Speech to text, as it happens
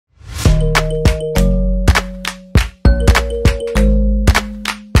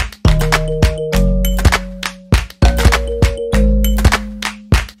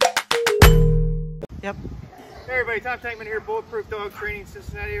Contact me here at Bulletproof Dog Training,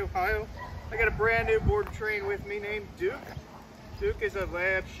 Cincinnati, Ohio. I got a brand new board and train with me named Duke. Duke is a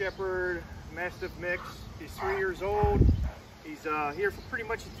Lab Shepherd Mastiff mix. He's 3 years old. He's here for pretty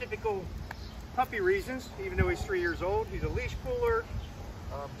much the typical puppy reasons, even though he's 3 years old. He's a leash puller,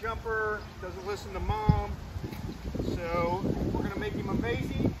 jumper, doesn't listen to mom. So we're gonna make him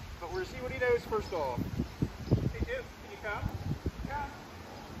amazing, but we're gonna see what he knows first off. Hey Duke, can you come?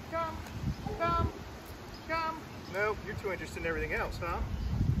 Come. No, you're too interested in everything else, huh?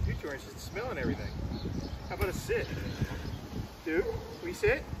 You're too interested in smelling everything. How about a sit? Duke, we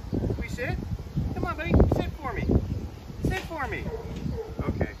sit? We sit? Come on, buddy, sit for me. Sit for me.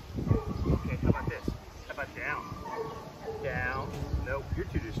 Okay, how about this? How about down? Down. Nope, you're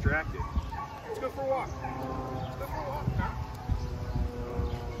too distracted. Let's go for a walk. Let's go for a walk, huh?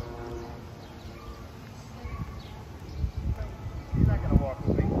 You're not gonna walk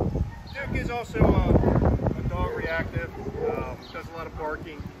with me. Duke is also a dog reactive, does a lot of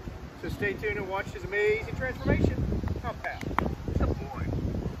barking. So stay tuned and watch his amazing transformation. Oh, pal. Good boy.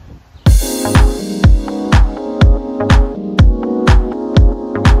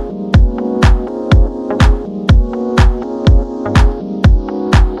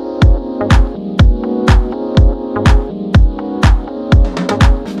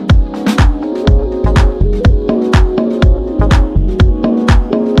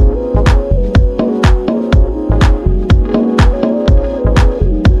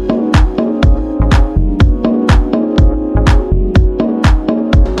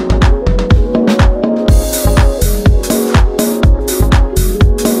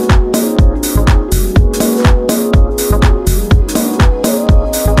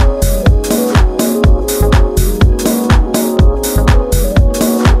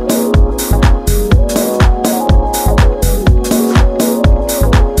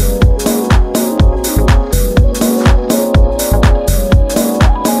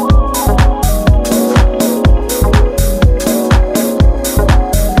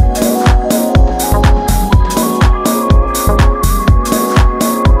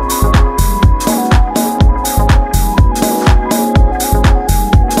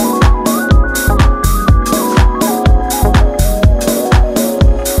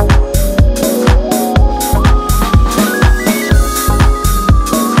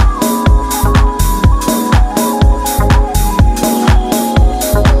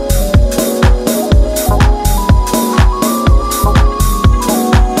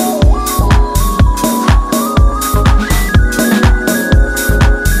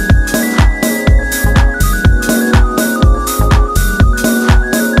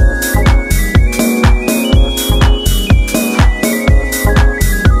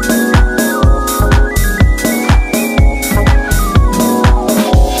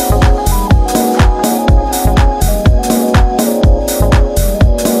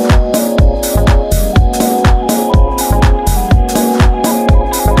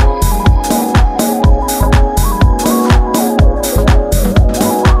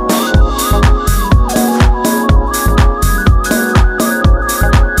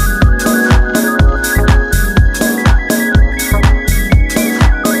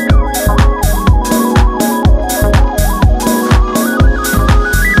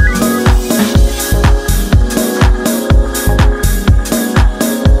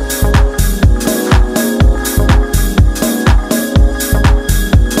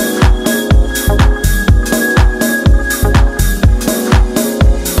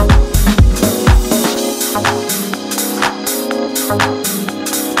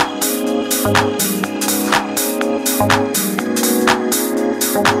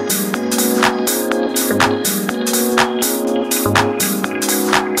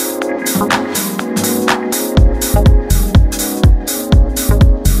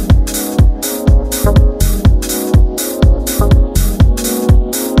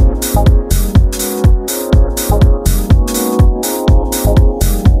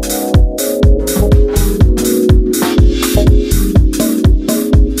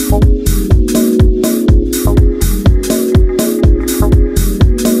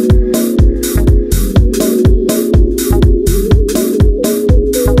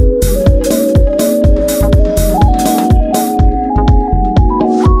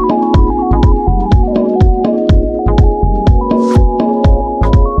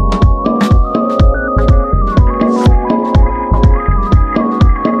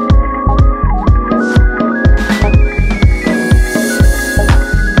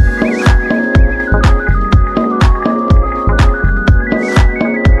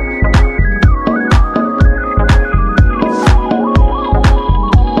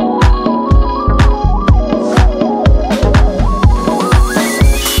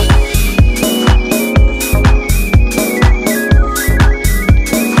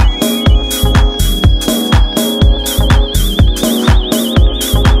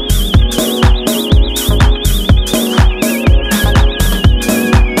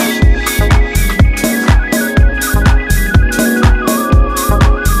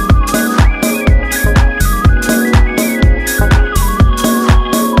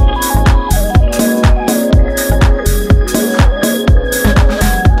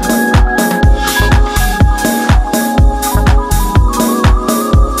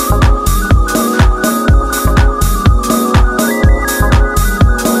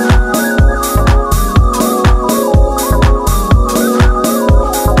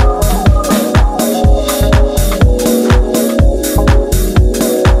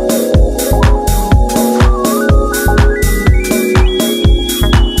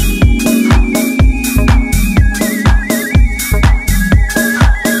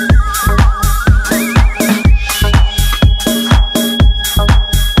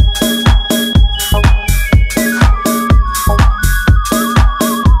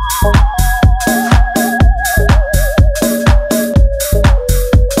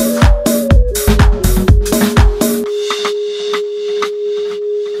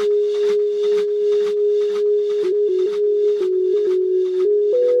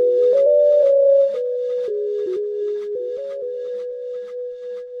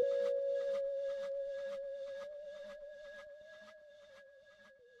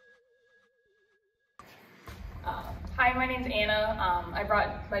 Hi, my name's Anna. I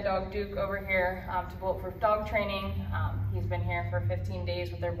brought my dog Duke over here to Bulletproof Dog Training. He's been here for 15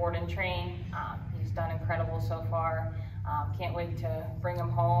 days with their board and train. He's done incredible so far. Can't wait to bring him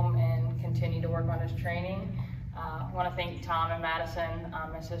home and continue to work on his training. I want to thank Tom and Madison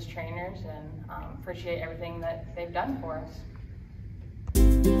as his trainers, and appreciate everything that they've done for us.